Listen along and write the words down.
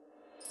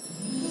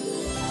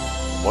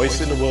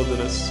Voice in the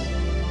Wilderness,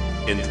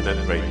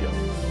 Internet Radio.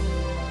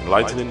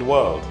 Enlightening the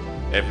world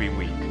every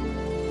week.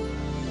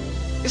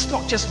 It's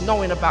not just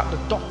knowing about the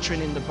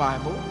doctrine in the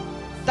Bible.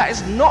 That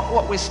is not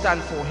what we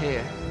stand for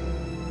here.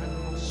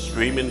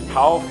 Streaming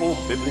powerful,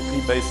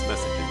 biblically based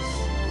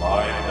messages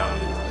live down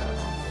the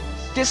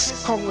internet.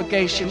 This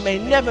congregation may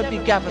never be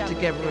gathered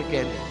together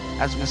again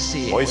as we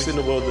see it. Voice in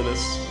the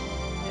Wilderness,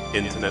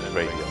 Internet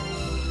Radio.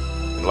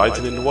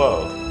 Enlightening the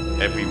world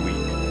every week.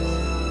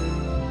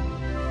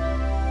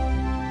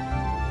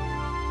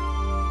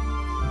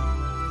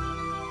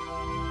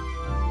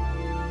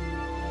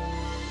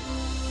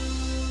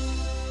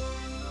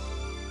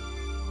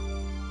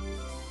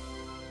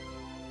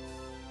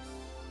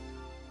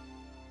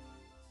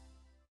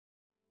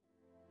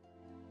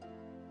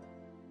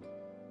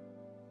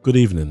 Good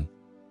evening.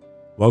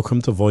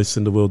 Welcome to Voice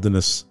in the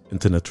Wilderness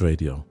Internet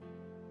Radio.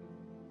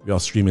 We are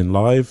streaming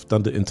live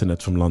down the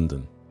internet from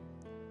London.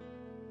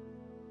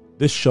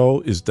 This show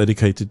is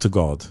dedicated to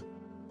God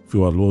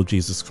through our Lord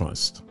Jesus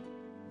Christ.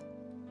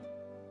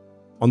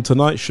 On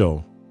tonight's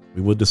show,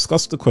 we will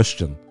discuss the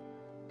question,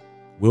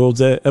 will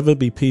there ever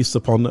be peace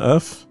upon the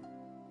earth?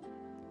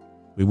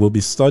 We will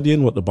be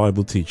studying what the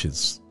Bible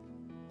teaches.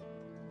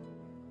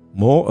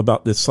 More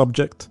about this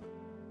subject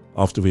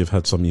after we have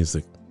had some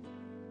music.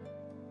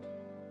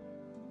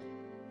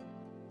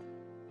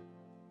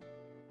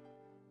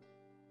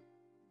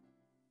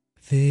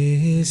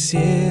 This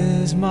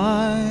is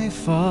my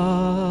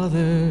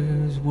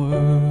Father's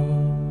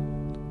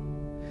world,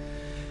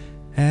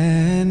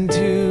 and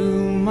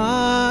to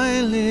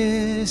my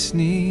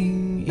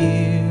listening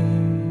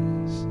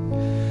ears,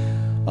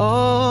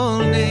 all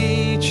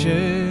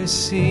nature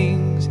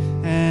sings,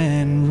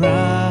 and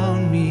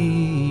round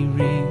me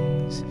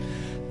rings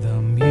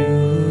the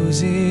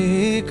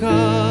music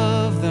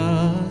of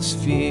the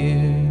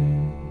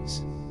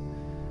spheres.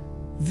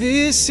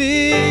 This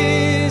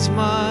is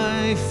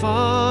my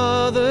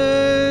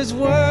Father's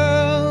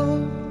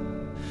world.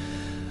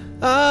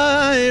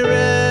 I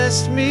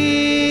rest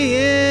me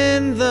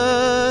in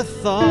the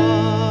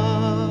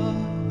thought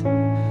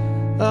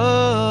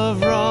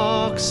of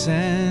rocks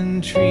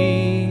and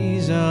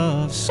trees,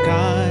 of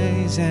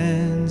skies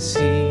and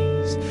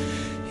seas.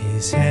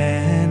 His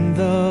hand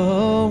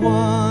the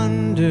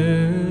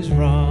wonders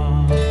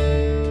wrought.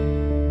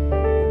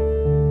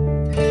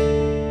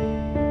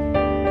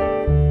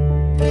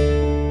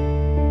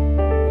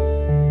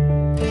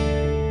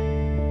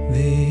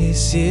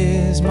 This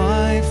is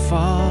my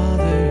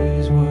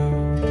Father's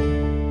world.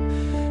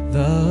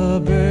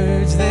 The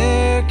birds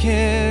their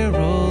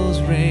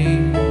carols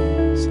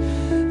raise,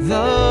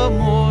 the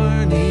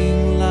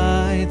morning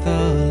light,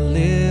 the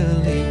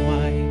lily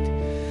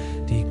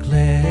white,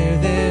 declare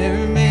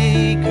their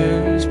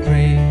Maker's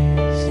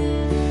praise.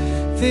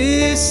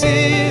 This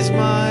is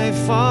my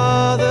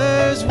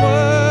Father's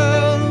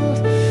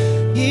world.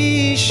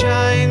 He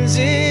shines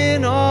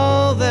in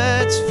all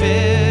that's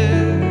fair.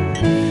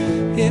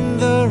 In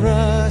the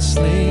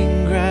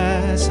rustling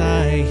grass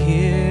I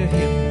hear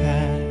him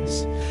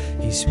pass.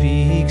 He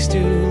speaks to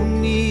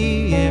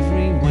me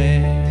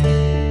everywhere.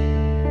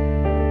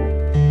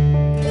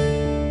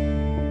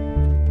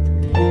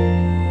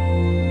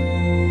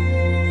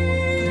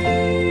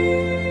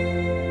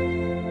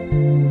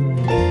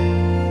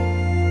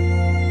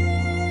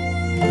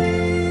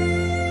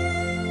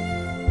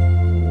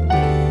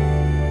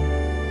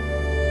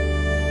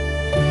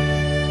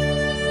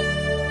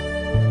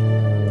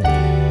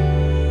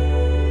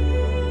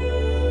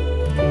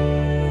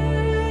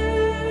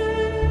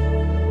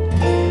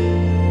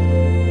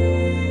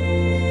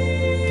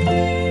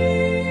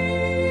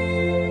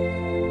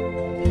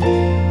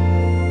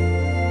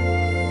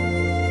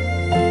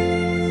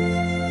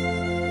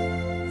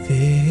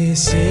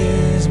 This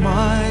is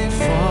my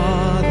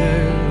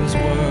Father's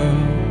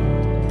world.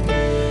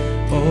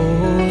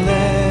 Oh,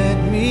 let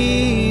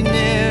me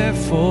ne'er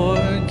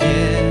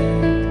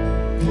forget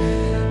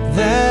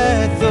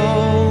that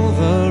though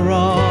the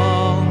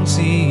wrong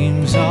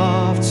seems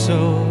oft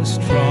so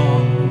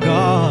strong,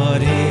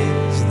 God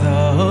is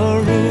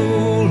the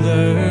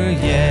ruler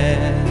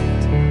yet.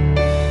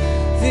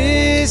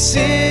 This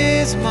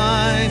is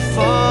my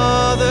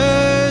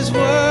Father's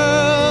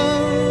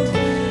world.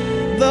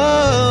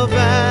 The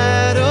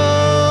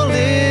battle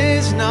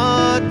is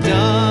not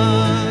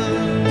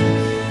done.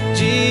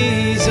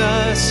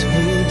 Jesus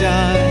who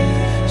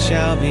died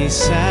shall be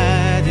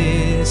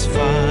satisfied,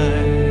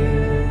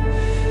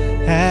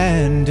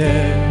 and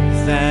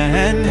earth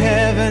and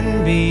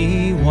heaven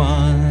be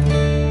one.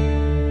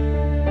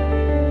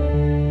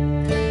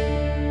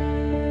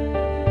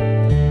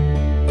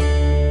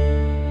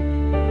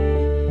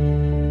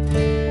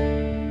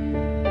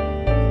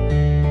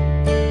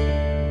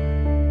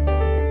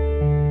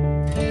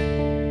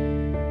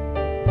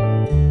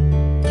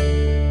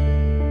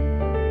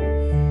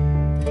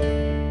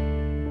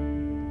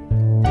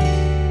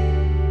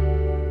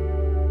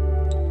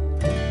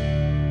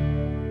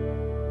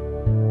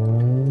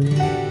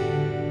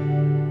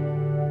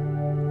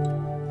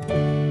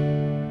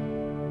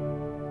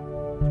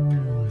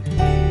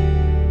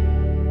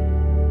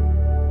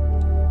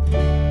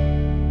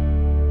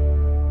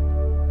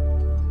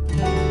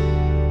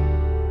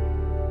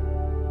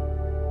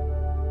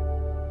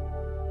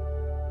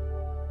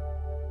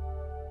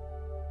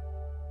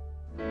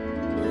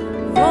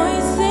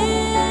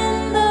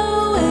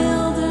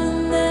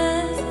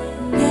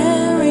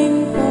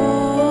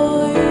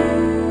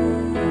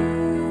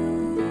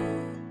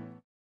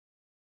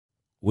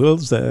 Will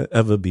there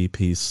ever be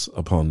peace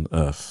upon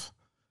earth?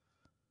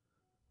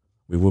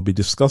 We will be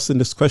discussing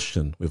this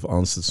question with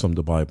answers from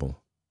the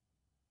Bible.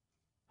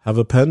 Have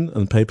a pen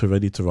and paper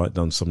ready to write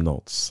down some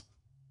notes.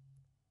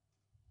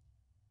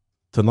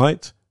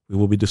 Tonight, we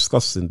will be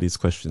discussing these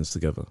questions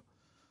together.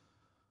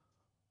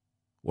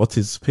 What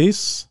is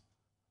peace?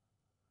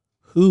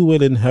 Who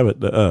will inherit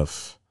the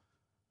earth?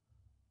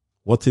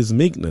 What is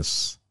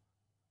meekness?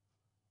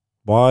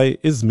 Why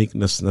is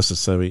meekness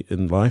necessary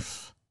in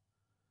life?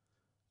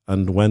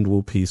 And when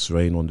will peace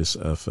reign on this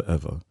earth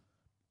forever?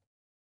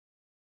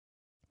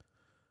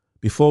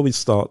 Before we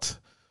start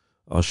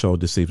our show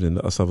this evening,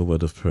 let us have a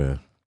word of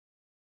prayer.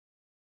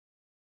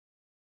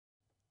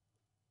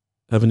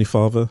 Heavenly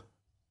Father,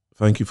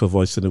 thank you for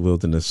Voice in the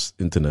Wilderness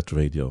Internet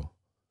Radio,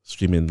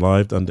 streaming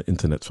live on the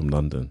internet from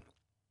London.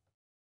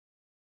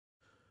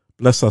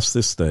 Bless us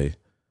this day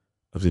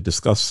as we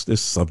discuss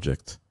this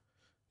subject.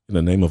 In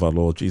the name of our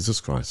Lord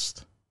Jesus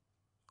Christ.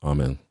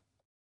 Amen.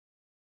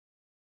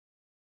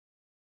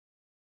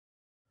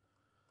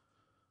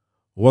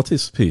 What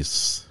is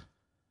peace?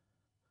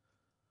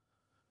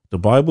 The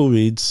Bible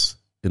reads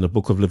in the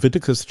book of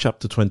Leviticus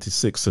chapter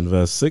 26 and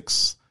verse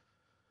 6,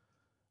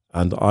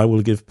 "And I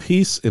will give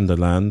peace in the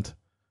land,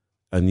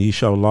 and ye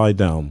shall lie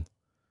down,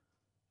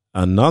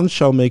 and none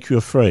shall make you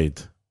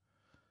afraid.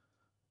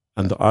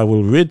 And I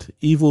will rid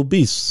evil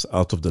beasts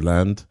out of the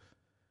land,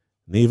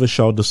 neither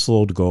shall the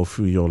sword go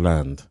through your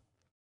land."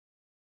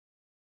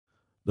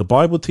 The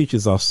Bible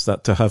teaches us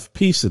that to have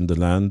peace in the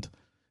land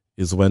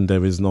is when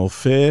there is no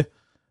fear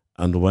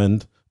and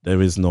when there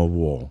is no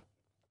war.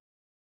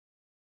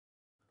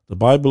 The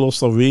Bible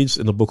also reads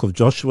in the book of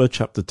Joshua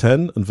chapter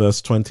 10 and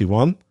verse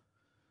 21,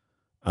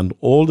 "And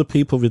all the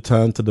people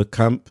returned to the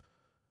camp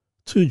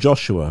to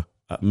Joshua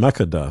at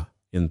Makkedah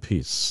in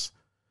peace.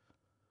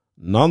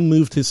 None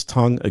moved his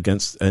tongue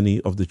against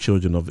any of the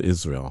children of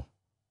Israel."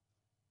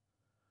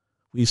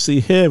 We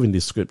see here in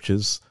the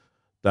scriptures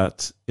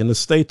that in a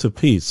state of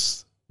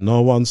peace,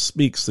 no one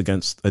speaks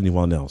against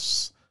anyone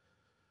else.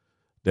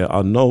 There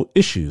are no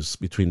issues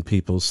between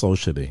people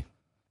socially.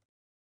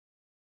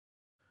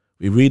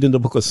 We read in the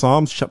book of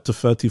Psalms chapter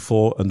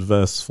 34 and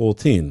verse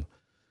 14,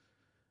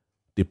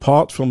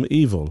 "Depart from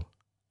evil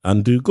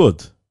and do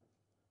good.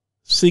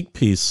 Seek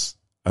peace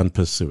and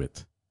pursue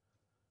it."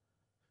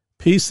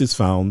 Peace is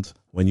found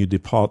when you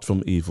depart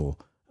from evil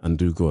and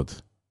do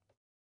good.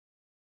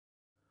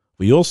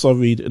 We also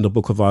read in the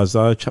book of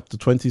Isaiah chapter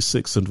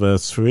 26 and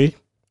verse 3,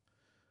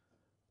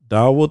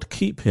 "Thou wilt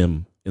keep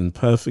him in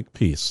perfect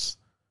peace,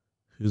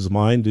 whose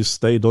mind is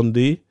stayed on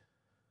thee,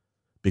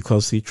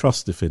 because he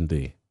trusteth in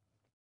thee."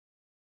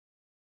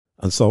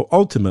 And so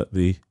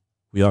ultimately,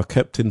 we are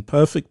kept in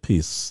perfect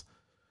peace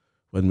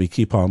when we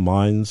keep our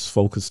minds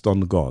focused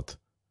on God,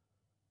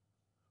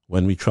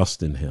 when we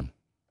trust in him.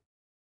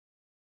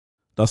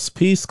 Thus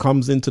peace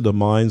comes into the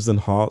minds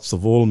and hearts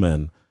of all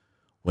men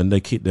when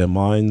they keep their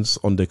minds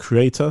on their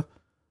Creator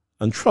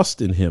and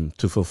trust in him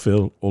to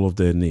fulfill all of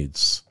their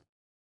needs.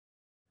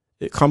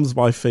 It comes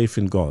by faith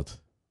in God.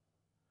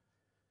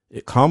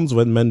 It comes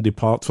when men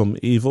depart from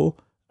evil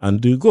and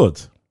do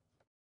good.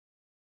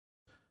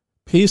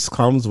 Peace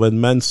comes when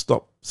men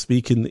stop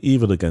speaking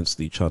evil against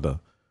each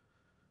other,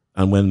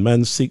 and when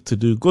men seek to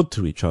do good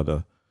to each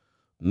other,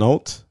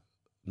 not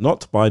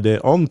by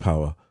their own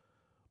power,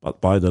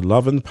 but by the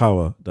love and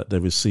power that they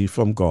receive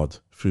from God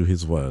through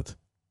his word.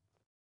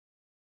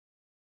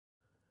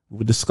 We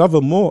will discover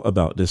more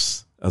about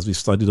this as we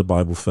study the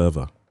Bible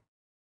further.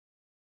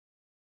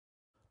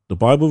 The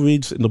Bible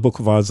reads in the book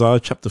of Isaiah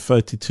chapter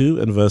 32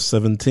 and verse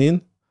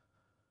 17,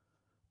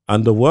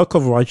 "And the work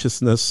of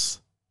righteousness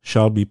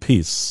shall be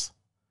peace,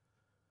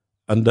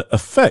 and the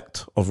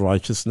effect of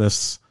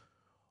righteousness,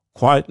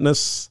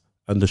 quietness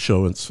and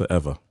assurance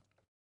forever."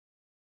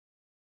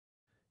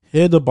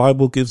 Here the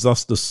Bible gives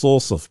us the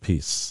source of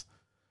peace,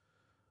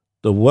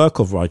 the work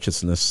of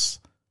righteousness,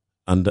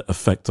 and the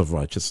effect of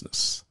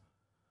righteousness.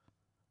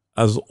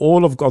 As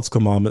all of God's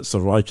commandments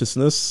are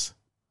righteousness,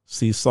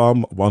 see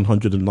Psalm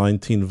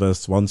 119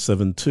 verse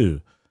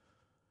 172,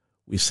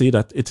 we see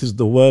that it is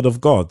the word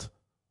of God,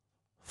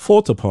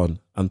 thought upon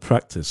and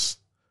practiced,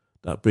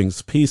 that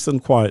brings peace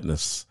and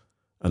quietness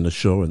and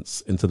assurance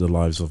into the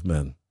lives of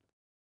men.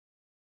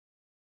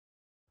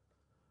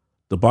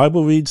 The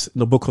Bible reads in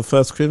the book of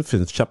 1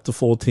 Corinthians chapter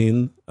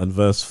 14 and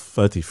verse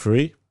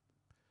 33,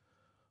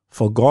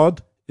 "For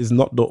God is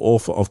not the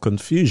author of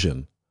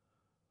confusion,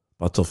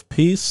 but of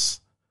peace,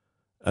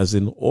 as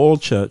in all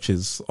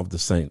churches of the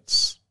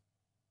saints."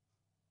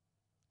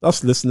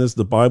 Thus, listeners,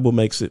 the Bible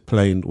makes it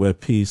plain where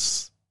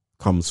peace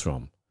comes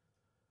from.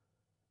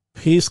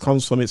 Peace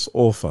comes from its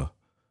author,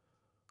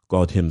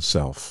 God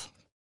himself.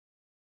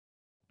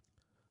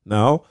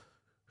 Now,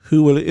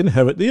 who will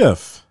inherit the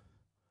earth?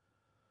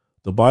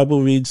 The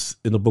Bible reads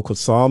in the book of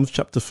Psalms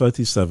chapter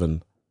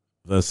 37,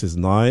 verses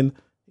 9,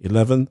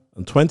 11,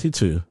 and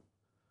 22,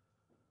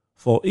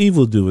 "For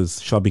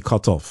evildoers shall be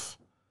cut off,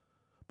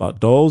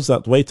 but those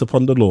that wait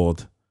upon the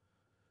Lord,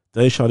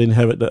 they shall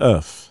inherit the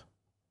earth.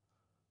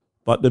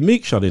 But the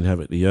meek shall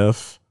inherit the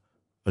earth,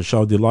 and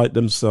shall delight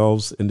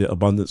themselves in the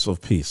abundance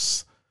of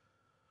peace.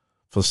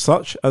 For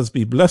such as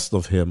be blessed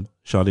of him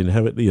shall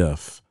inherit the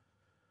earth,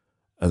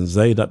 and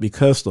they that be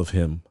cursed of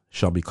him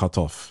shall be cut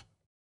off.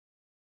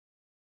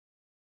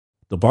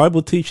 The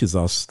Bible teaches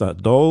us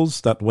that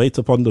those that wait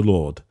upon the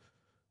Lord,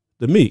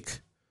 the meek,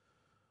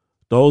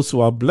 those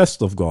who are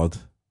blessed of God,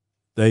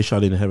 they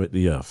shall inherit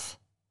the earth.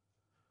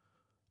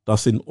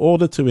 Thus, in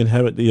order to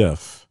inherit the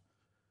earth,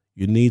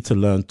 you need to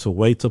learn to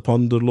wait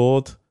upon the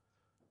Lord,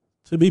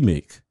 to be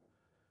meek,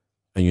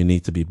 and you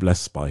need to be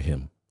blessed by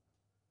him.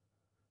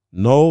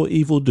 No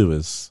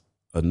evildoers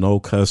and no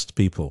cursed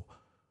people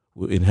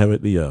will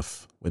inherit the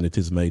earth when it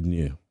is made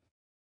new.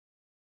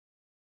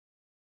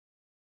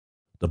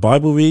 The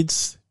Bible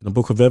reads in the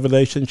book of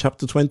Revelation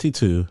chapter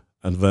 22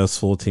 and verse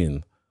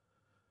 14,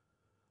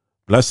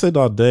 Blessed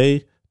are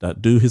they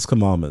that do his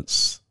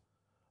commandments,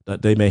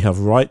 that they may have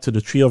right to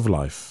the tree of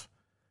life,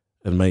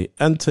 and may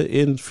enter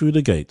in through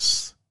the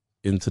gates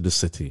into the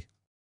city.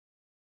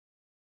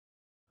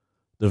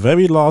 The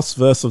very last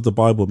verse of the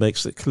Bible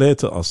makes it clear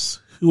to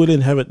us who will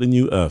inherit the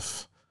new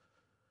earth,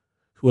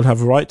 who will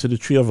have right to the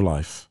tree of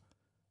life,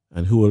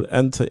 and who will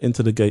enter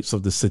into the gates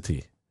of the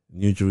city,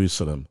 New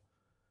Jerusalem.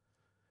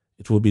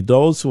 It will be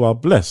those who are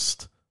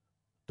blessed,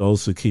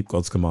 those who keep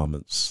God's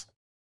commandments.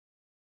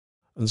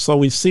 And so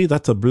we see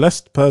that a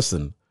blessed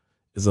person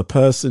is a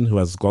person who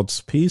has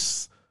God's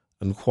peace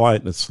and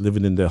quietness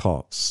living in their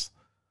hearts.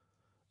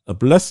 A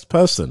blessed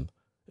person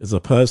is a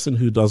person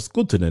who does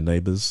good to their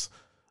neighbors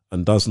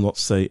and does not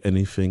say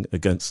anything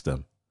against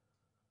them.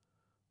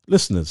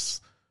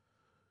 Listeners,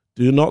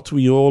 do not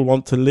we all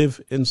want to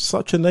live in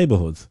such a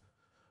neighborhood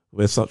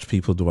where such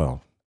people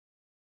dwell?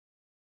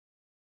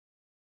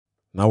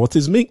 Now, what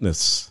is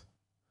meekness?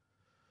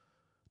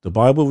 The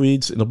Bible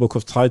reads in the book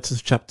of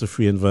Titus chapter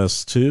 3 and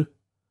verse 2,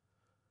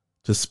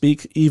 to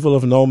speak evil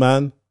of no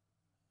man,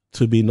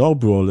 to be no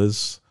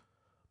brawlers,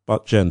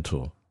 but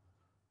gentle,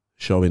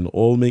 showing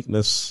all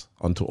meekness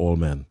unto all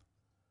men.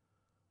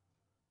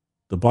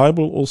 The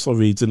Bible also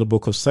reads in the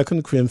book of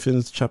 2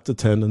 Corinthians chapter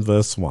 10 and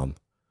verse 1,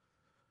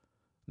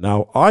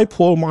 Now I,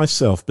 Paul,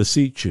 myself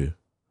beseech you,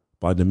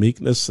 by the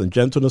meekness and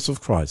gentleness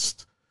of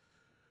Christ,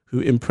 who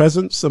in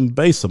presence am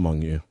base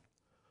among you,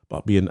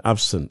 but being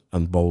absent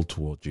and bold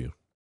toward you.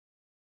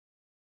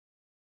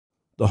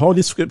 The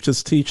Holy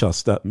Scriptures teach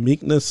us that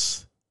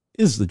meekness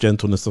is the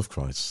gentleness of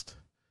Christ.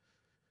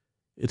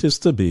 It is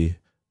to be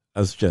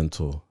as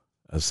gentle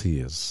as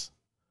he is.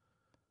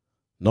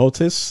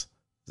 Notice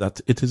that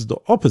it is the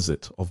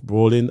opposite of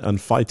brawling and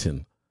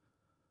fighting.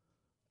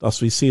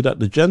 Thus we see that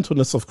the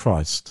gentleness of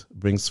Christ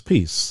brings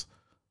peace,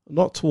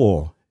 not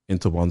war,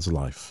 into one's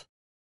life.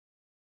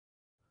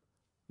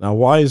 Now,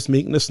 why is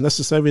meekness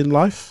necessary in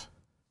life?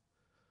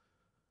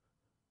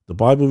 The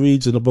Bible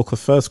reads in the book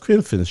of 1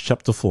 Corinthians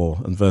chapter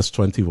 4 and verse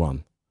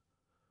 21,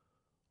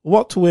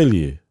 What will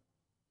you?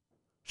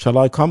 Shall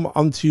I come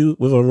unto you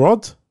with a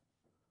rod,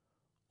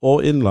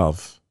 or in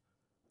love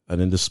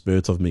and in the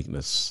spirit of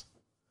meekness?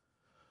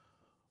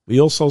 We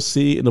also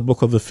see in the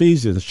book of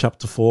Ephesians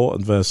chapter 4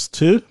 and verse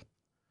 2,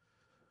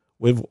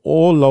 with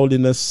all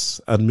lowliness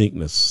and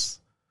meekness,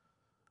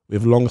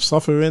 with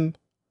long-suffering,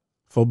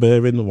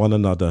 forbearing one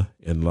another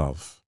in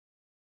love.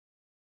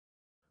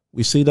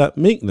 We see that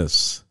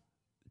meekness,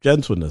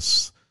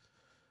 gentleness,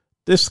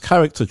 this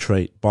character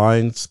trait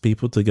binds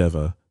people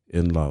together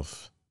in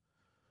love.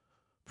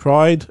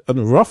 Pride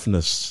and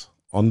roughness,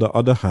 on the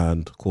other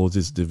hand,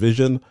 causes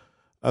division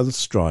and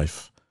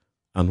strife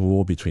and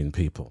war between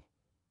people.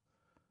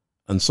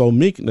 And so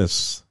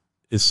meekness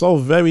is so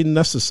very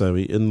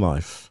necessary in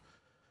life,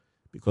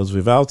 because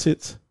without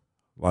it,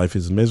 life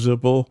is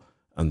miserable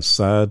and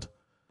sad,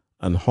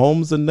 and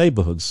homes and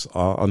neighborhoods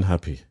are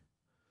unhappy.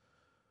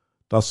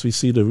 Thus we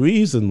see the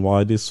reason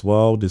why this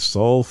world is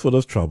so full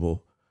of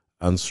trouble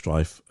and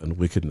strife and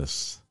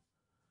wickedness.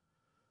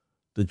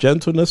 The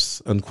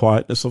gentleness and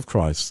quietness of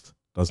Christ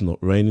does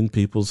not reign in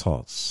people's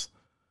hearts,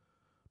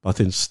 but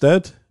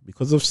instead,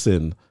 because of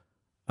sin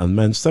and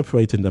men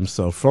separating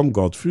themselves from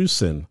God through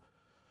sin,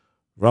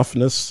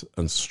 roughness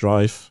and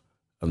strife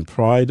and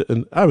pride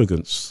and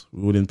arrogance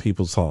rule in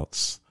people's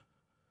hearts.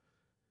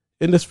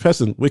 In this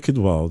present wicked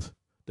world,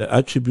 the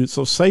attributes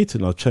of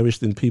Satan are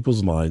cherished in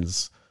people's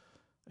minds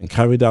and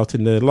carried out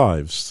in their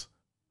lives,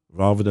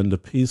 rather than the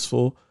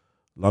peaceful,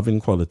 loving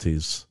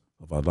qualities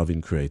of our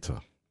loving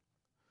Creator.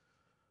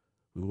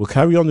 We will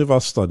carry on with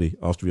our study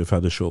after we have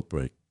had a short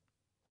break.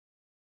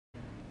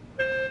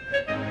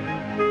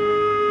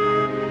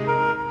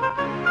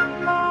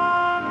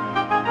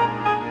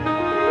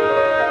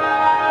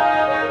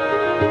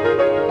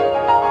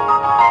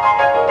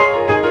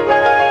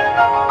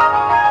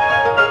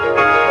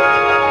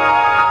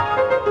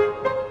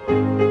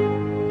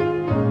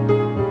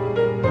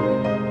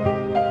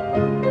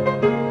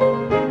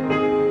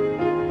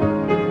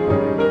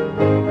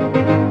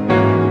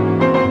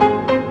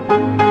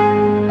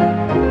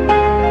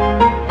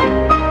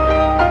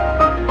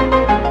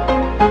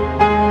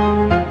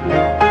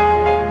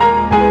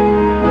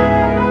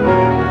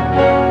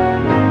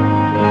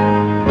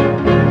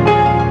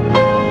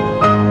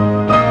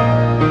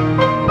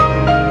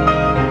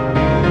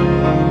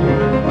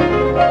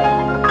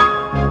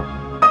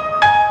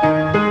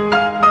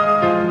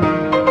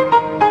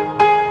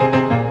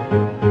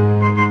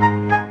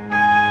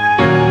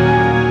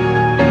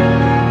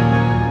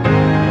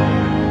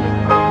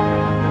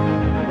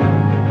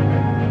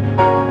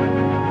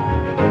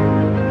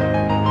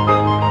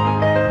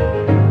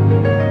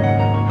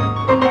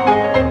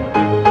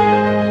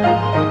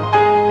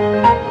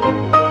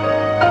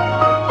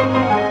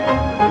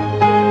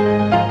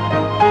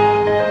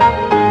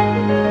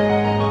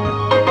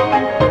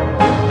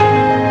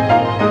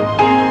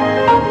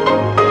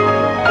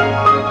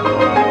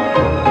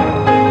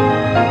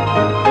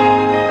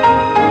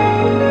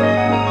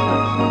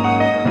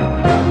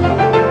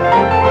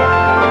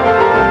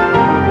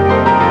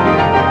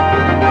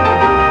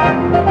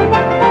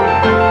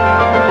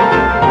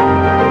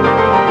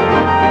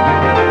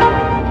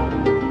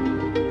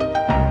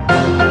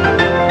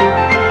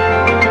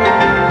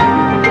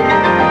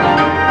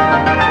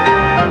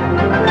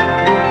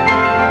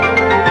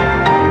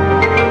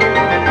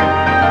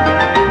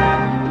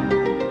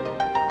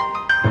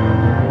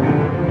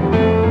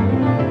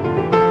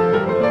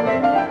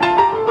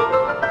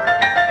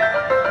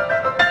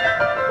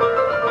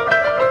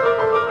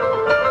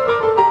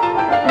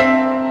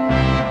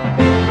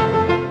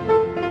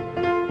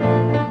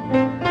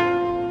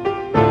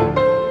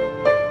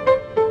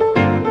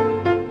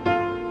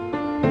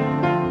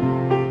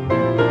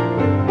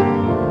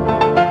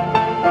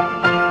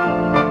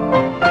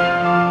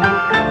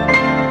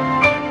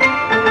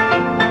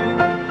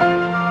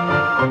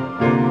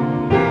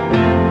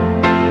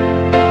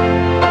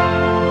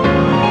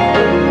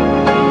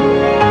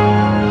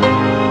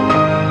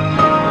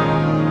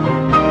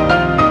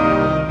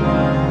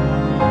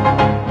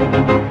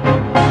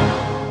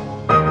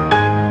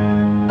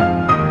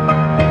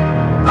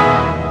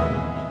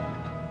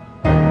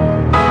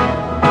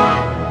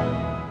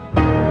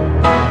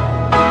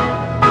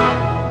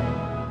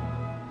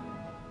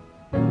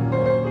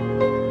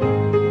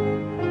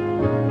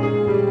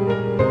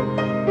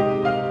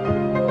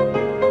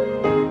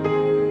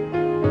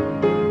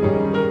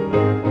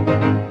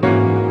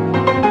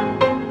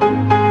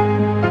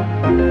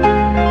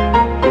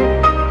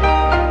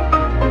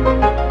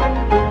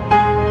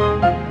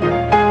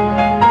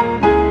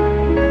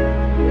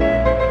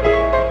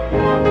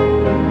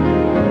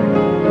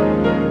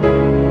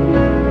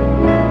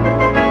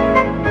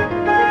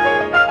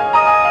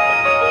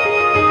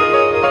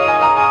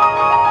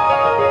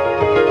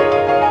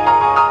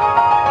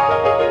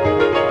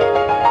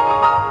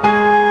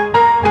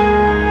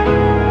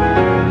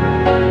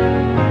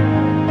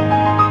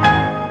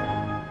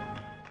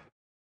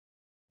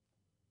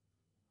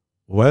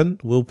 When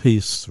will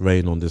peace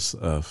reign on this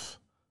earth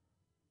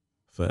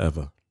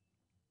forever?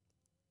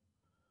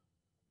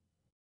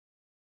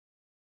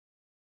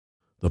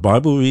 The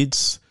Bible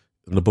reads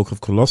in the book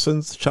of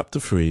Colossians chapter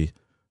 3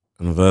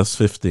 and verse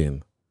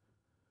 15,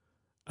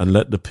 "And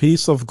let the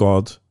peace of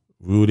God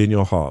rule in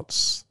your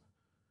hearts,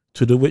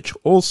 to the which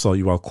also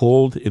you are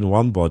called in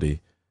one body,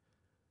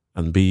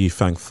 and be ye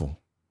thankful."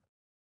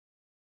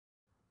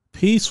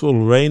 Peace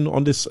will reign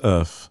on this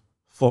earth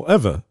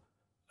forever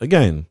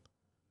again,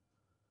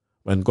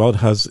 when God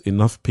has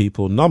enough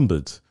people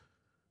numbered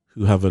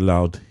who have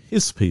allowed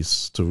his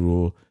peace to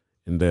rule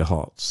in their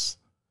hearts.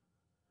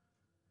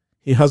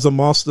 He has a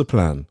master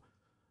plan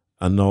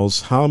and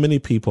knows how many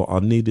people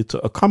are needed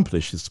to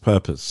accomplish his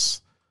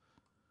purpose.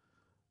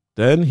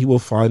 Then he will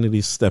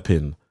finally step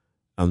in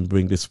and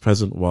bring this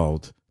present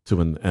world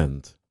to an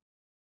end.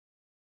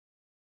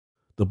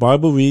 The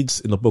Bible reads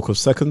in the book of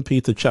 2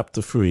 Peter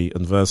chapter 3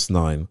 and verse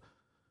 9,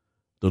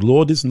 "The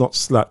Lord is not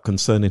slack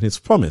concerning his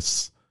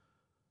promise,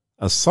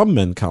 as some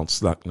men count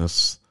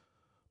slackness,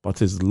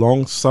 but is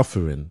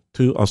long-suffering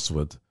to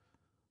usward,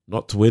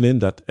 not willing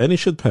that any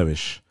should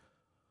perish,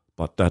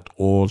 but that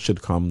all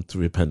should come to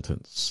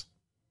repentance."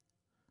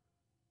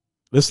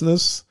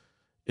 Listeners,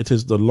 it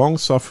is the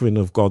long-suffering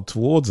of God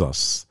towards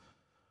us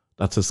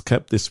that has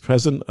kept this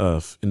present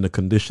earth in the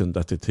condition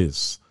that it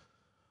is.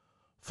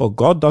 For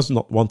God does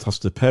not want us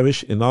to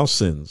perish in our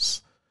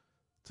sins,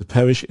 to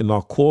perish in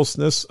our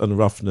coarseness and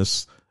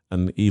roughness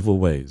and evil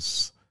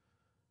ways.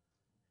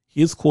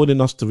 He is calling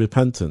us to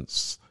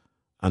repentance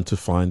and to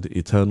find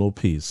eternal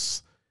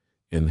peace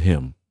in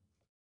him.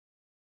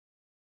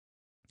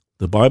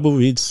 The Bible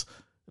reads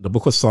in the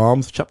book of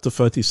Psalms chapter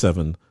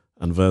 37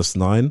 and verse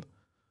 9,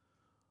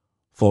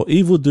 "For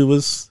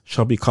evildoers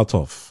shall be cut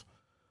off,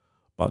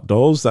 but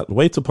those that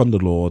wait upon the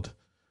Lord,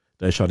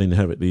 they shall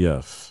inherit the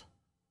earth."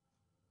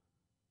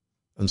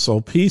 And so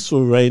peace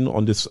will reign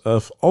on this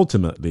earth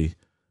ultimately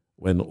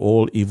when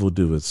all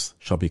evildoers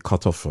shall be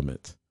cut off from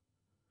it.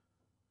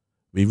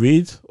 We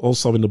read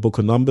also in the book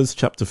of Numbers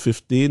chapter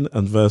 15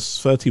 and verse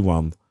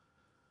 31,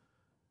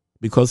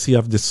 "Because he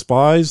have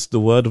despised the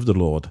word of the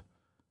Lord,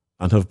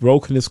 and have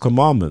broken his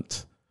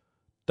commandment,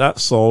 that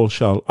soul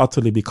shall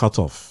utterly be cut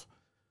off.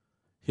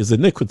 His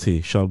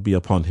iniquity shall be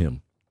upon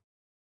him."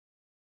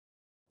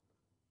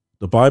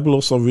 The Bible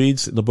also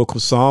reads in the book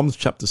of Psalms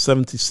chapter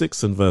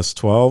 76 and verse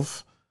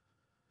 12,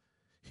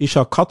 "He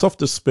shall cut off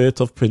the spirit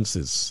of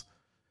princes.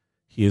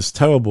 He is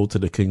terrible to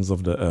the kings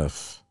of the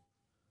earth."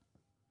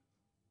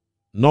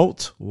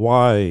 Note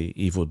why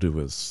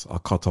evildoers are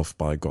cut off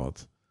by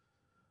God.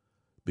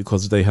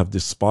 Because they have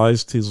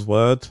despised his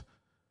word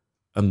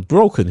and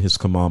broken his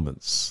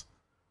commandments.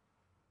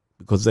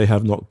 Because they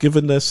have not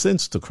given their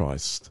sins to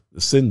Christ, the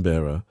sin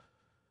bearer,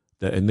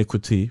 their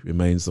iniquity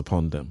remains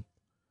upon them.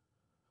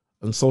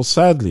 And so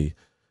sadly,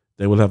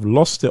 they will have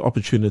lost their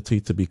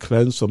opportunity to be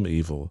cleansed from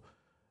evil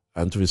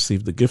and to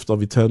receive the gift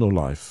of eternal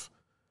life,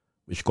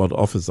 which God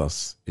offers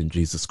us in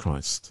Jesus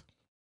Christ.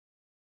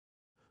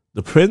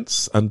 The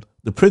princes, and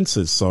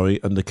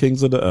the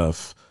kings of the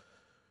earth,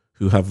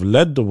 who have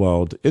led the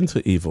world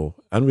into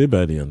evil and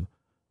rebellion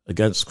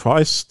against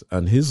Christ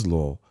and his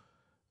law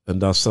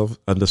and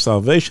the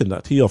salvation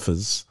that he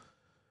offers,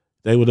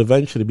 they will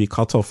eventually be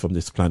cut off from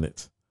this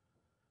planet.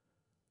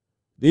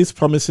 These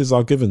promises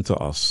are given to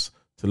us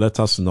to let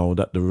us know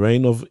that the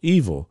reign of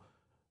evil,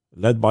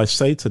 led by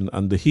Satan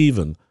and the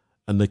heathen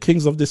and the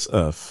kings of this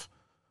earth,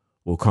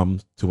 will come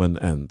to an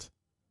end.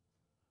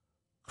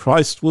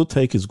 Christ will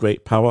take his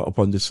great power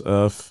upon this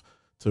earth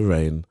to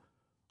reign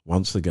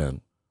once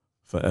again,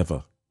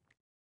 forever.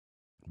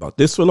 But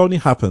this will only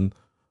happen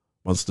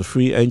once the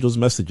three angels'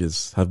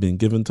 messages have been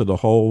given to the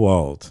whole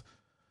world.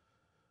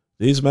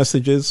 These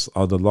messages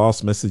are the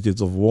last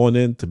messages of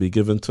warning to be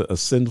given to a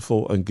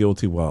sinful and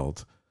guilty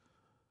world.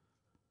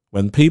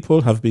 When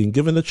people have been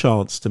given a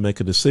chance to make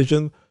a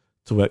decision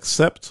to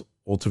accept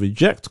or to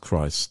reject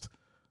Christ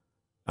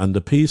and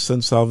the peace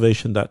and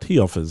salvation that he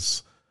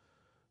offers,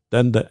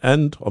 then the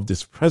end of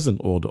this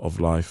present order of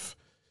life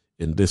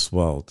in this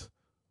world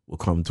will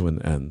come to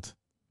an end.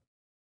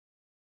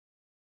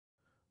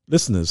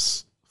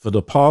 Listeners, for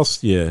the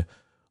past year,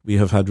 we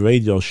have had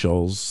radio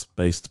shows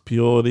based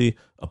purely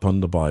upon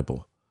the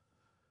Bible.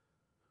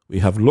 We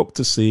have looked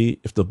to see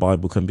if the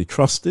Bible can be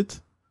trusted,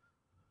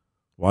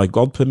 why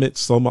God permits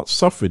so much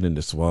suffering in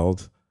this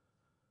world.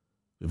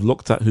 We've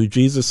looked at who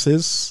Jesus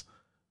is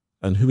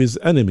and who his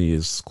enemy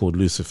is, called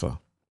Lucifer.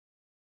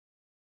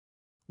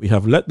 We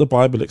have let the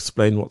Bible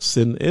explain what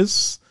sin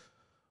is,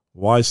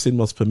 why sin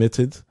was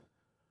permitted,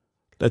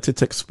 let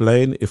it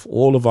explain if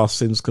all of our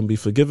sins can be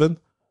forgiven,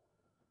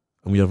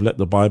 and we have let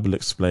the Bible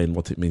explain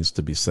what it means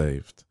to be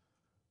saved.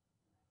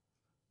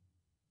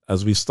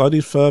 As we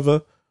studied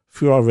further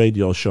through our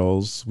radio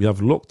shows, we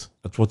have looked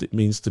at what it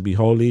means to be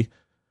holy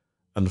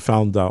and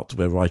found out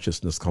where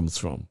righteousness comes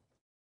from.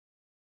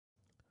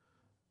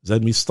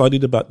 Then we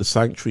studied about the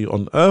sanctuary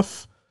on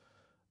earth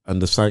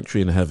and the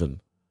sanctuary in heaven.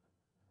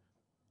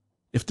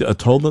 If the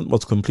atonement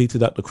was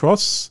completed at the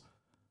cross,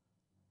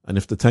 and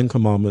if the 10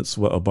 Commandments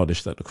were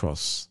abolished at the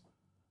cross.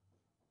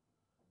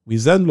 We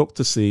then looked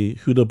to see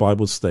who the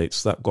Bible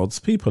states that God's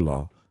people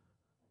are,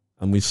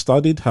 and we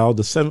studied how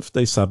the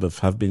seventh-day Sabbath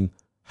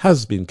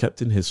has been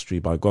kept in history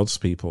by God's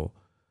people,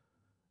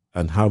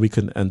 and how we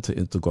can enter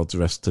into God's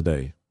rest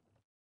today.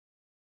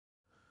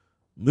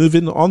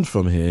 Moving on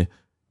from here,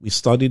 we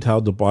studied how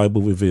the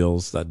Bible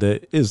reveals that there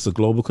is a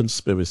global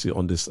conspiracy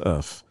on this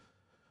earth,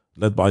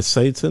 led by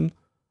Satan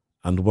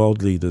and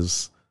world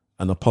leaders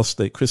and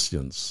apostate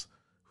Christians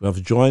who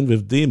have joined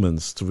with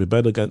demons to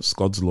rebel against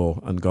God's law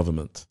and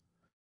government.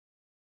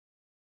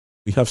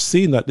 We have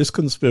seen that this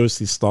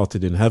conspiracy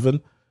started in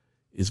heaven,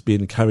 is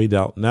being carried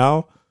out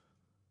now,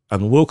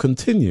 and will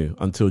continue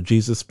until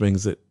Jesus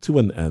brings it to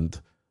an end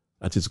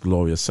at his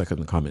glorious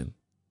second coming.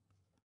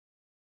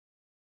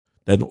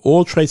 Then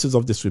all traces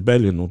of this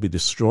rebellion will be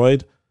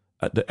destroyed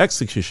at the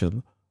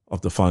execution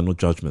of the final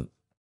judgment.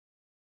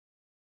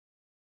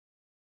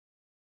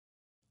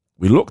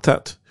 We looked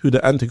at who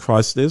the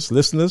Antichrist is,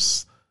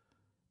 listeners,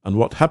 and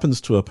what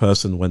happens to a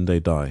person when they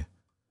die.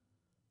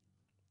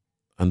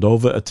 And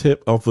over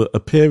a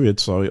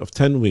period of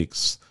 10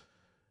 weeks,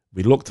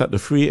 we looked at the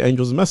three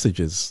angels'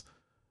 messages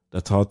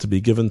that are to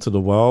be given to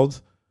the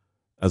world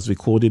as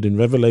recorded in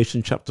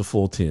Revelation chapter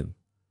 14.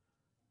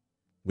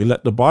 We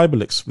let the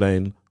Bible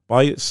explain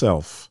by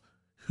itself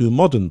who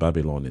modern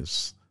Babylon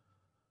is.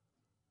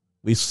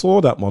 We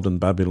saw that modern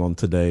Babylon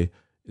today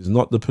is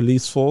not the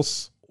police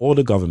force or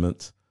the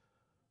government,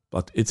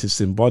 but it is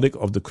symbolic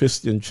of the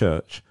Christian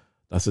church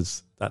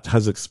that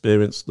has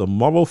experienced the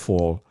moral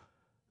fall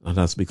and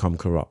has become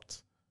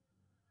corrupt.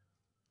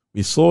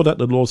 We saw that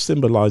the Lord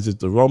symbolizes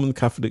the Roman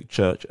Catholic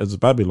Church as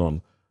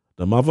Babylon,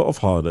 the mother of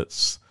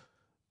harlots,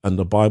 and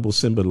the Bible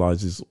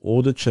symbolizes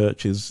all the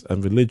churches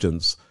and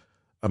religions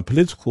and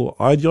political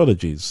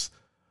ideologies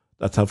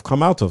that have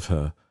come out of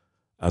her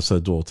as her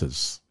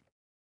daughters.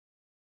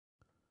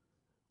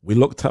 We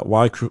looked at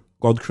why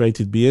God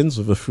created beings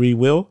with a free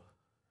will.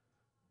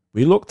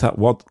 We looked at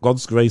what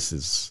God's grace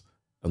is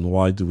and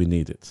why do we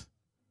need it.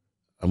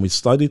 And we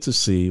studied to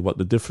see what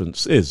the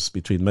difference is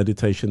between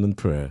meditation and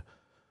prayer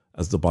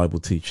as the Bible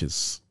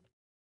teaches.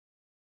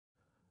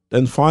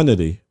 Then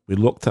finally, we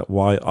looked at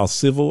why our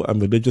civil and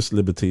religious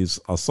liberties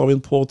are so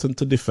important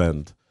to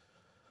defend,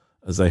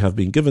 as they have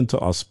been given to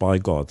us by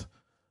God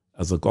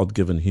as a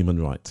God-given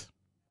human right.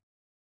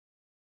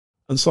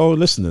 And so,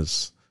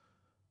 listeners,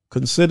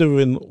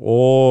 considering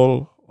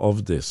all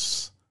of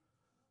this,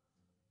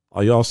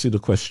 I ask you the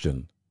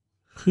question,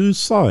 whose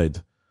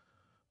side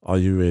are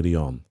you really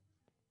on?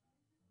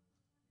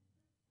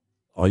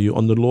 Are you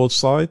on the Lord's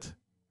side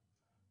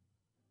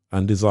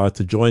and desire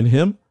to join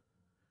him,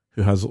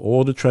 who has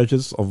all the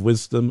treasures of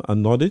wisdom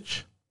and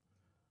knowledge?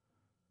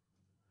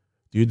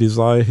 Do you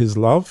desire his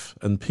love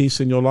and peace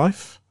in your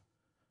life?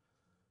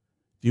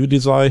 Do you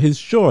desire his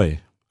joy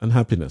and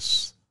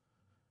happiness?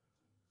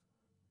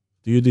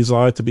 Do you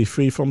desire to be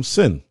free from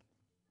sin?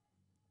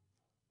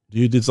 Do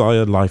you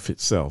desire life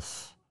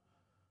itself?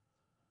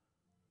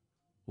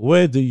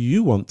 Where do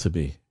you want to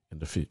be in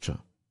the future?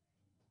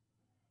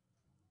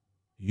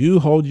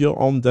 You hold your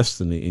own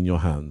destiny in your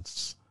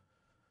hands,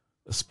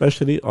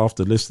 especially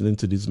after listening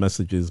to these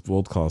messages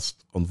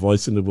broadcast on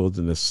Voice in the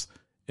Wilderness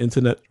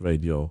internet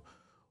radio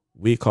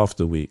week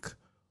after week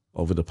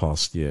over the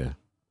past year.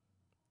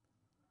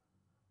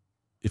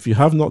 If you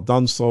have not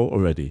done so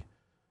already,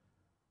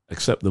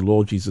 accept the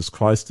Lord Jesus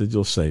Christ as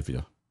your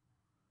Savior.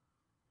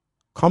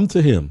 Come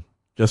to him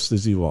just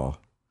as you are.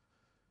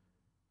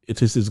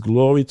 It is his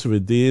glory to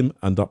redeem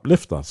and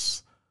uplift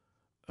us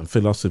and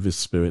fill us with his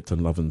spirit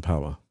and love and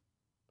power.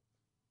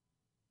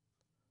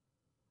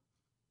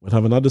 We'll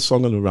have another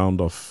song and a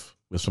round off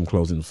with some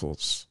closing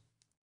thoughts.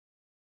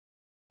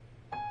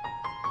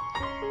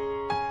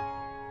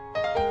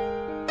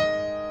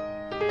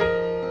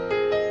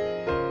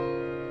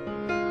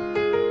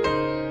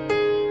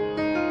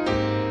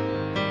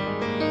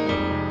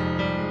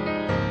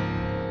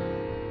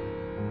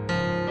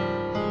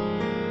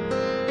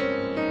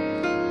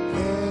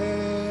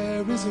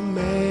 There is a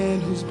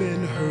man who's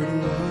been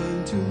hurting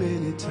one too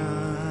many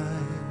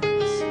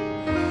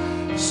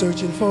times,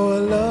 searching for a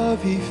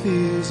love he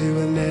feels he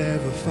will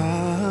never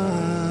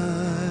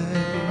find.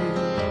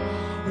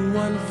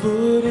 1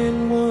 foot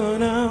in,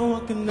 1 out,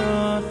 walking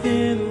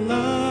nothing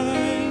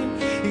line.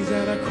 He's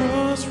at a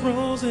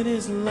crossroads in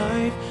his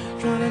life,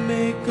 trying to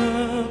make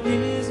up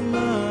his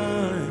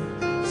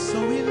mind.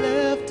 So he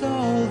left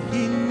all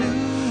he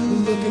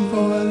knew, looking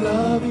for a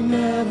love he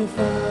never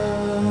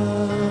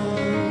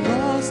found.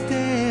 Lost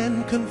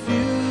and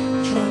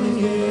confused, trying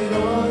to get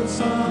on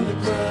solid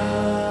ground.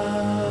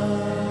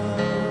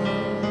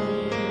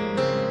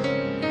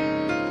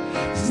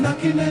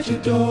 Knocking at your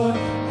door,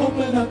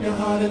 open up your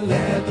heart and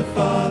let the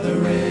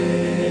Father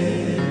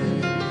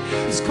in.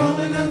 He's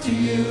calling out to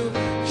you,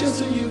 just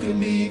so you can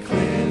be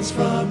cleansed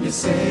from your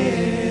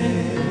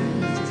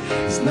sins.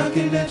 He's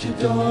knocking at your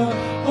door,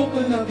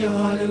 open up your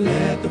heart and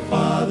let the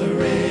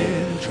Father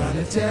in.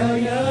 Trying to tell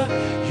you,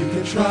 you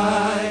can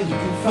try, you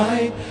can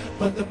fight,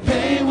 but the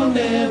pain will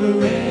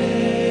never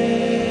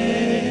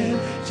end.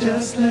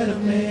 Just let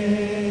him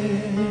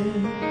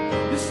in.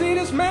 You see,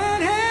 this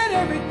man had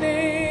everything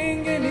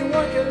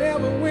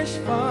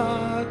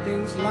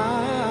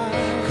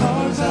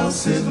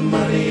his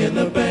money in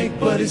the bank,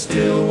 but he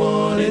still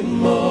wanted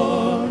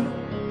more.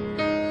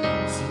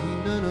 See,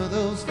 none of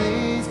those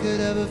things could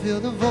ever fill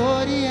the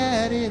void he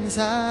had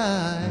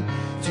inside.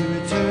 To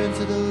return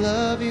to the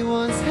love he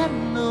once had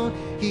known,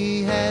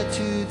 he had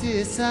to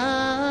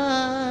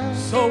decide.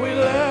 So he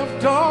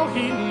left all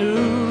he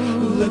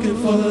knew, looking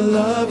for the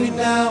love he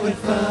now had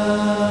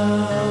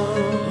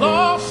found.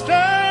 Lost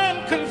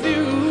and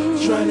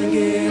confused, trying to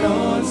get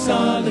on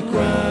solid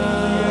ground.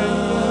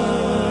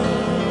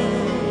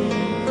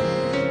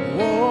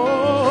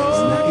 Whoa.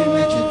 He's knocking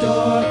at your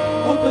door,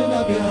 open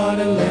up your heart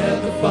and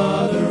let the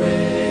Father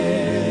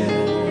in.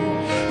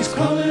 He's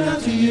calling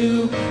out to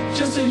you,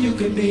 just so you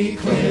can be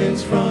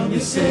cleansed from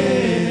your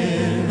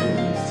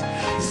sins.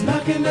 He's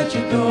knocking at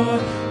your door,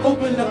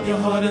 open up your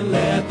heart and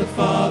let the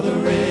Father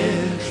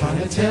in. Trying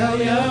to tell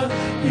you,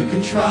 you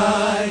can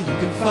try, you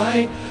can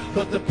fight,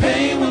 but the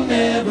pain will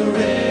never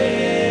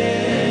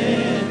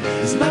end.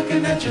 He's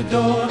knocking at your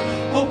door,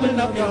 open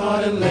up your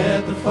heart and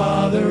let the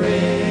Father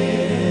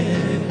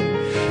in.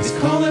 He's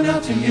calling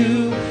out to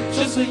you,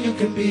 just so you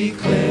can be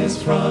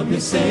cleansed from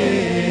your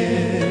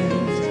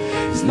sins.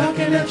 He's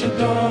knocking at your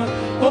door,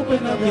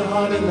 open up your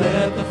heart and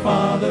let the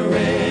Father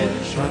in.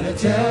 Trying to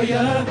tell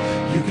you,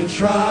 you can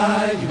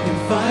try, you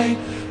can fight,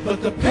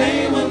 but the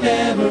pain will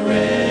never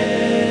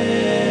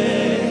end.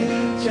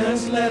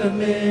 Just let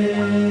him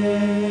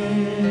in.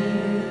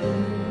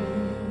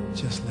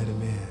 Just let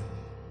him in.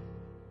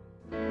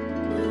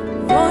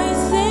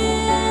 Voice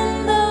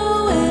in the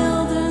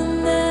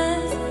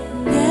wilderness,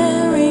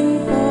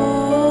 caring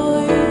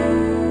for you.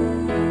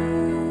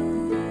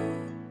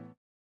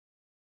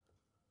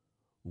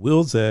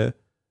 Will there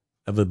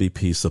ever be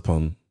peace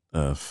upon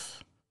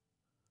earth?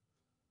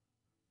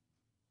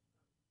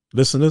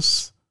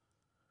 Listeners,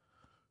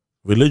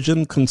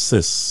 religion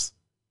consists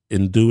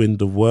in doing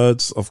the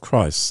words of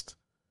Christ,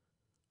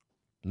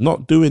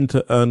 not doing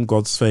to earn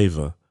God's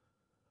favor,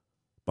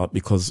 but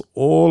because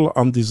all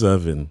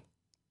undeserving,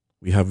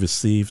 we have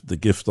received the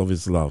gift of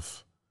his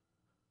love.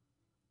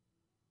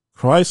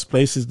 Christ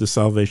places the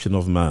salvation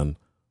of man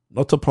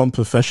not upon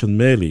profession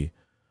merely,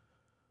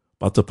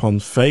 but upon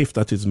faith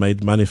that is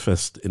made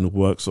manifest in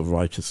works of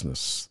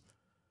righteousness.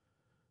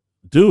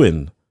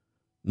 Doing,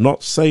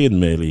 not saying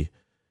merely,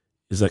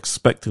 is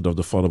expected of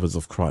the followers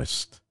of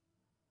Christ.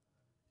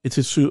 It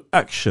is through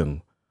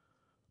action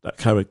that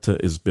character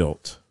is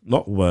built,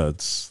 not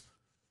words.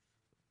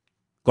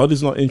 God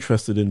is not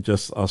interested in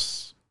just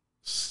us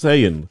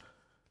saying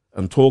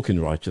and talking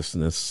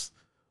righteousness.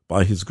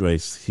 By his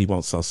grace, he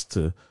wants us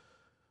to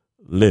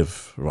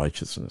live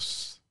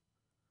righteousness.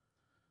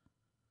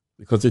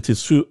 Because it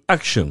is through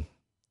action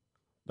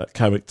that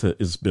character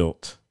is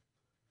built.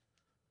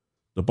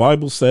 The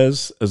Bible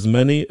says, as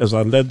many as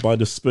are led by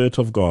the Spirit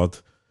of God,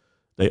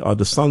 they are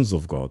the sons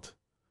of God.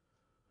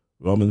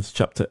 Romans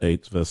chapter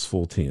 8, verse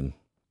 14.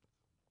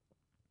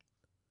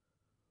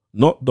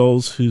 Not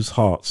those whose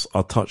hearts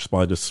are touched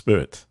by the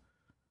Spirit,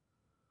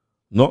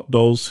 not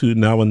those who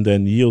now and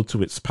then yield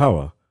to its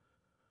power,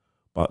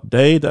 but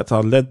they that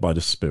are led by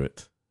the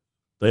Spirit,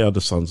 they are the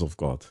sons of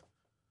God.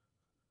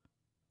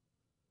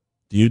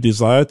 Do you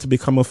desire to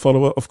become a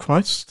follower of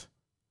Christ,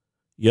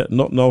 yet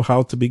not know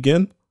how to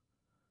begin?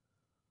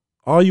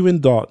 Are you in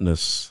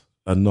darkness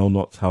and know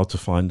not how to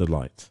find the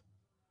light?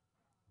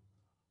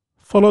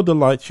 Follow the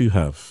light you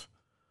have.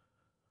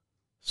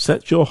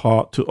 Set your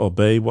heart to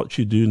obey what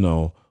you do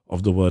know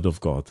of the Word of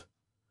God.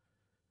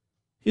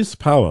 His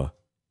power,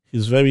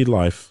 his very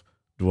life,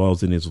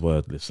 dwells in his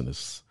Word,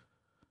 listeners.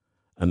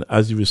 And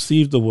as you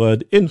receive the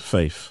Word in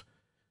faith,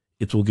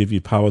 it will give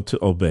you power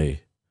to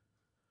obey.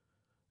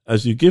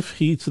 As you give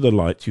heed to the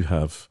light you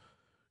have,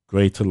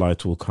 greater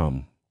light will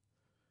come.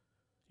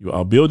 You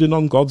are building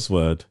on God's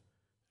Word,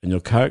 and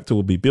your character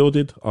will be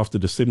builded after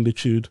the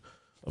similitude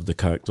of the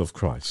character of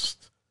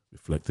Christ,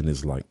 reflecting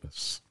his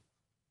likeness.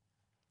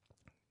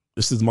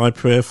 This is my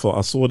prayer for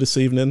us all this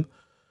evening,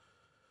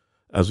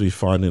 as we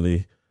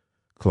finally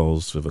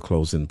close with a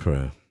closing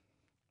prayer.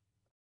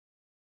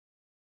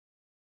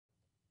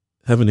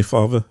 Heavenly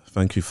Father,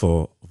 thank you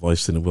for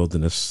Voice in the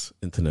Wilderness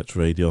Internet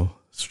Radio,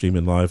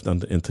 streaming live on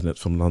the internet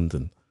from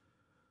London.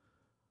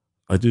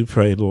 I do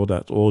pray, Lord,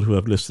 that all who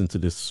have listened to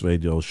this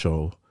radio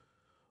show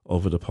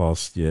over the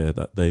past year,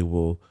 that they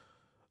will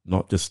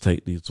not just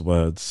take these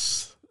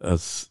words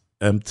as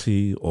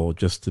empty or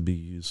just to be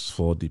used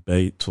for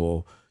debate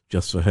or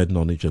just for head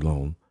knowledge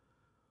alone.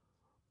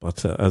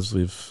 But as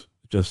we've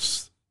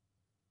just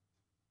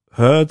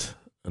heard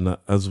and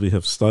as we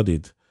have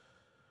studied,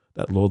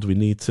 that, Lord, we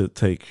need to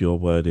take your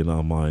word in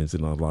our minds,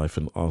 in our life,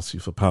 and ask you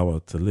for power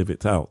to live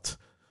it out.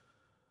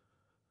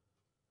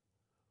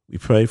 We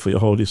pray for your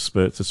Holy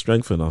Spirit to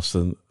strengthen us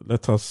and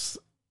let us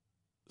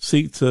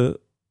seek to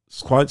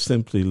quite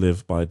simply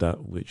live by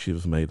that which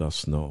you've made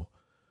us know.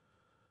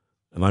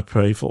 And I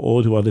pray for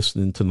all who are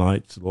listening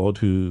tonight, Lord,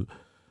 who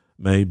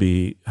may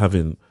be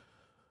having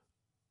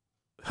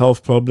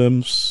health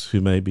problems, who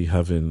may be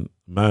having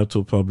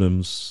marital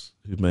problems,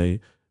 who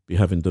may be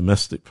having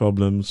domestic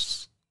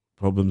problems,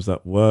 problems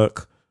at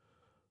work,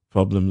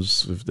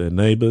 problems with their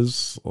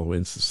neighbors or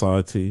in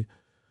society.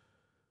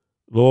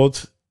 Lord,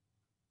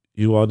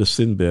 you are the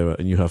sin bearer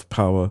and you have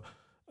power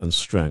and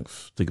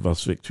strength to give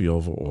us victory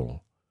over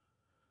all.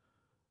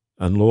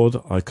 And Lord,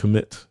 I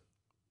commit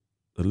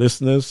the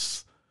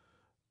listeners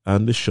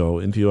and the show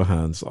into your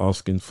hands,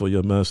 asking for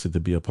your mercy to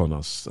be upon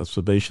us as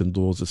probation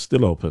doors are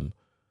still open.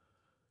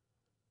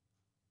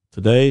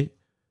 Today,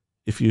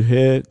 if you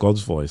hear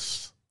God's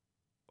voice,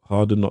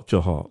 harden not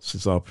your hearts,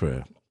 is our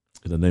prayer.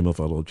 In the name of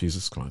our Lord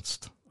Jesus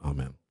Christ.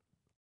 Amen.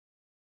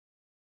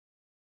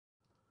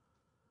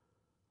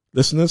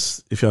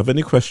 Listeners, if you have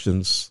any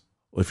questions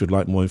or if you'd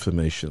like more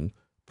information,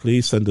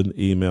 please send an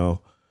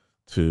email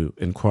to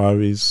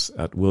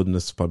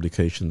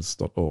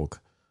inquiries@wildernesspublications.org.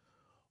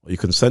 Or you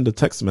can send a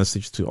text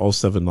message to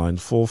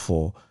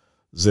 07944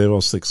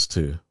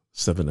 062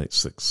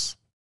 786.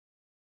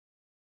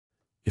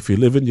 If you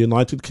live in the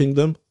United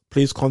Kingdom,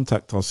 please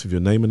contact us with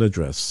your name and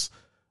address,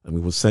 and we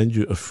will send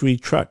you a free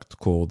tract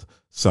called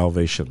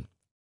Salvation.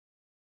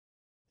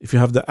 If you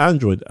have the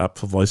Android app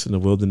for Voice in the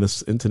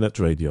Wilderness Internet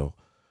Radio,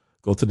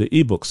 go to the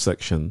ebooks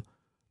section,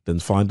 then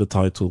find the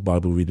title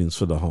Bible Readings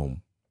for the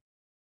Home.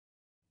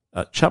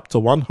 At chapter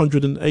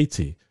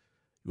 180, you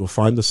will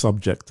find the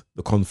subject,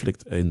 The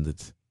Conflict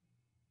Ended.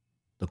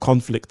 The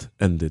conflict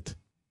ended.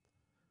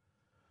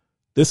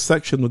 This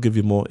section will give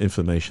you more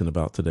information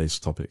about today's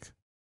topic.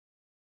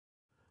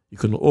 You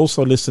can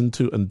also listen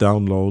to and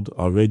download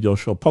our radio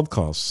show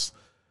podcasts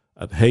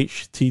at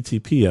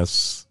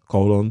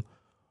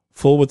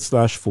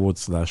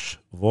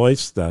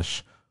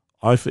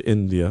https://voice-I for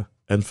India,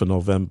 N for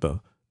November,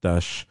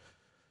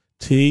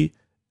 T,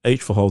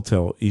 H for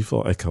Hotel, E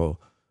for Echo,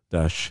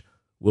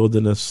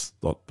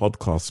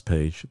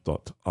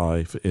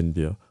 wilderness.podcastpage.I for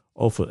India,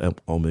 O for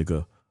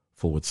Omega,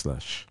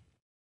 /.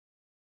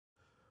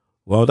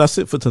 Well, that's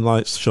it for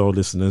tonight's show,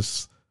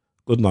 listeners.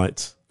 Good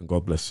night and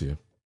God bless you.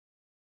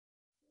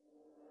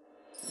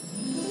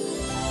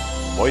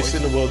 Voice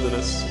in the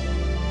Wilderness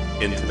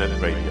Internet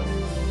Radio.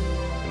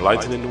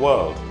 Enlightening the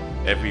world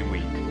every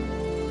week.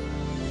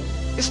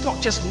 It's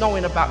not just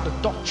knowing about the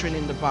doctrine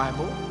in the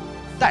Bible.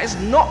 That is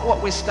not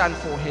what we stand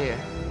for here.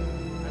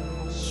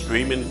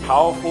 Streaming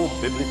powerful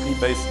biblically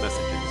based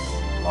messages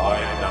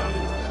live down the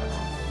internet.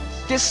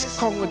 This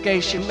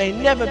congregation may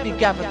never be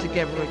gathered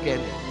together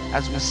again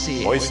as we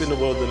see it. Voice in the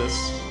Wilderness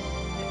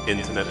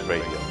Internet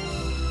Radio.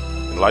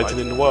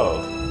 Enlightening the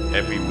world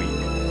every week.